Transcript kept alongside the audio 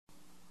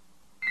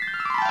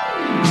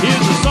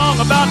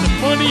about the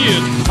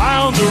funniest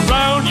clowns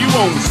around. You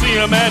won't see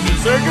them at the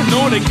circus,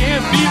 no, they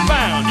can't be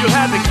found. You'll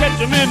have to catch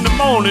them in the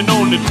morning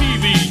on the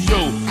TV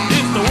show.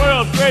 It's the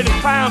world's greatest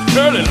clowns,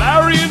 Curly,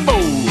 Larry, and Moe.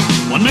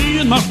 When me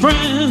and my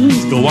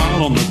friends go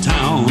out on the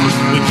town,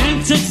 we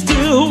can't sit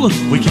still,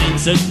 we can't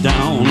sit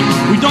down.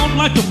 We don't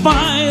like to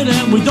fight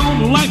and we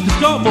don't like to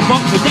scuffle,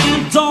 but we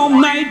dance all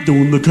night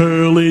doing the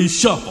curly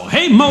shuffle.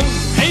 Hey Mo,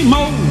 hey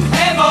Mo,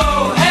 Hey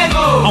Mo, hey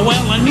Mo. oh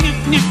well, knack,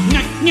 knack,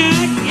 knack,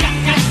 knack.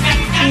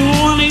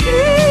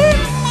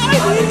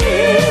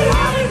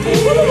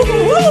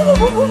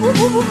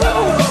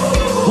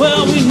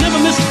 Well, we never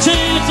miss a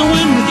chance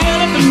when we get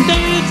up and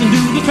dance and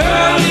do the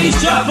curly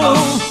shuffle.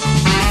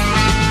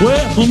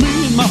 Well,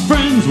 me and my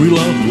friends, we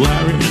love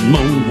Larry and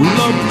Moe. We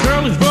love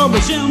Curly's rubber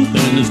shimp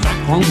and his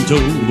backbone toe.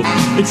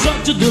 It's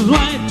such a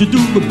delight to do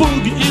the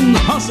boogie and the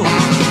hustle,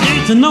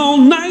 dancing all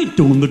night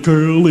doing the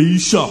curly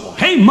shuffle.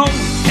 Hey Mo,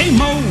 hey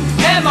Mo,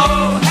 Hey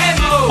Mo, hey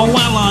Mo. oh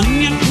well,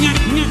 nyak, nyak,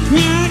 nyak,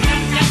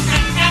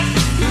 nyak.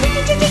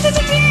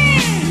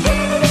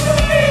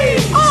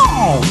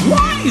 Oh,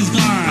 wise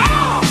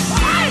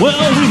guy.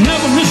 Well, we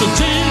never miss a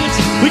chance.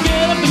 We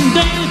get up and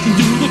dance and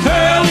do the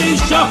curly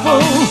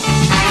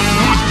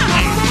shuffle.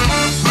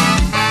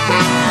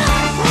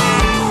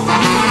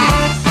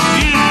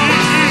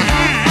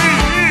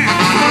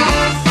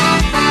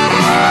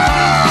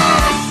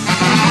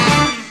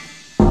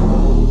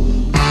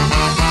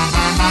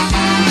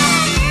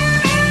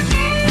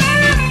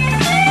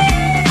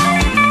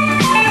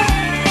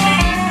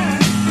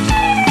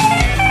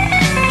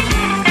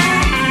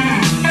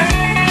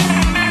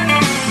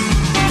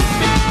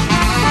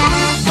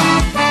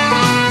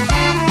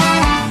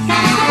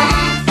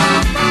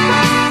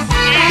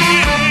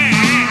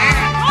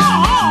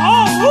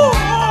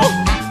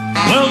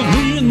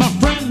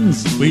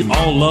 We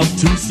all love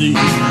to see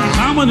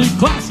comedy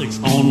classics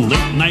on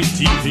late night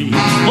TV.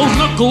 Those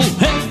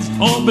knuckleheads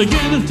are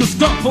beginning to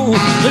scuffle.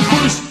 They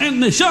push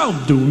and they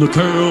shove, doing the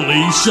curly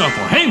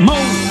shuffle. Hey Mo,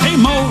 hey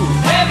Mo,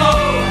 Hey Mo,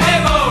 hey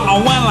Mo. oh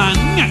well,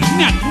 nyak,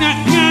 nyak, nyak,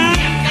 nyak.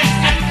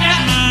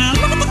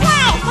 Look at the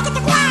clouds, look at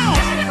the clouds.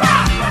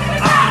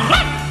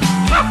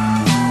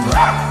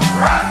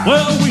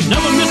 Well, we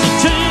never miss a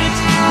chance.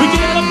 We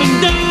get up and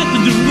dance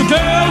and do the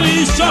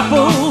curly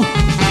shuffle.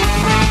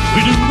 We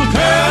do the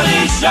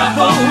curly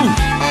shuffle.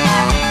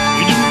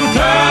 We do the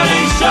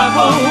curly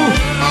shuffle.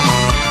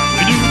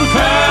 We do the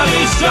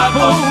curly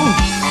shuffle.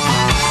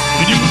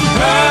 We do the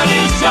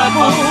curly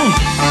shuffle.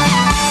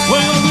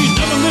 Well, we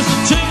never miss a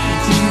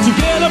chance to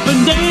get up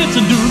and dance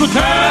and do the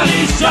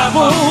curly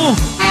shuffle.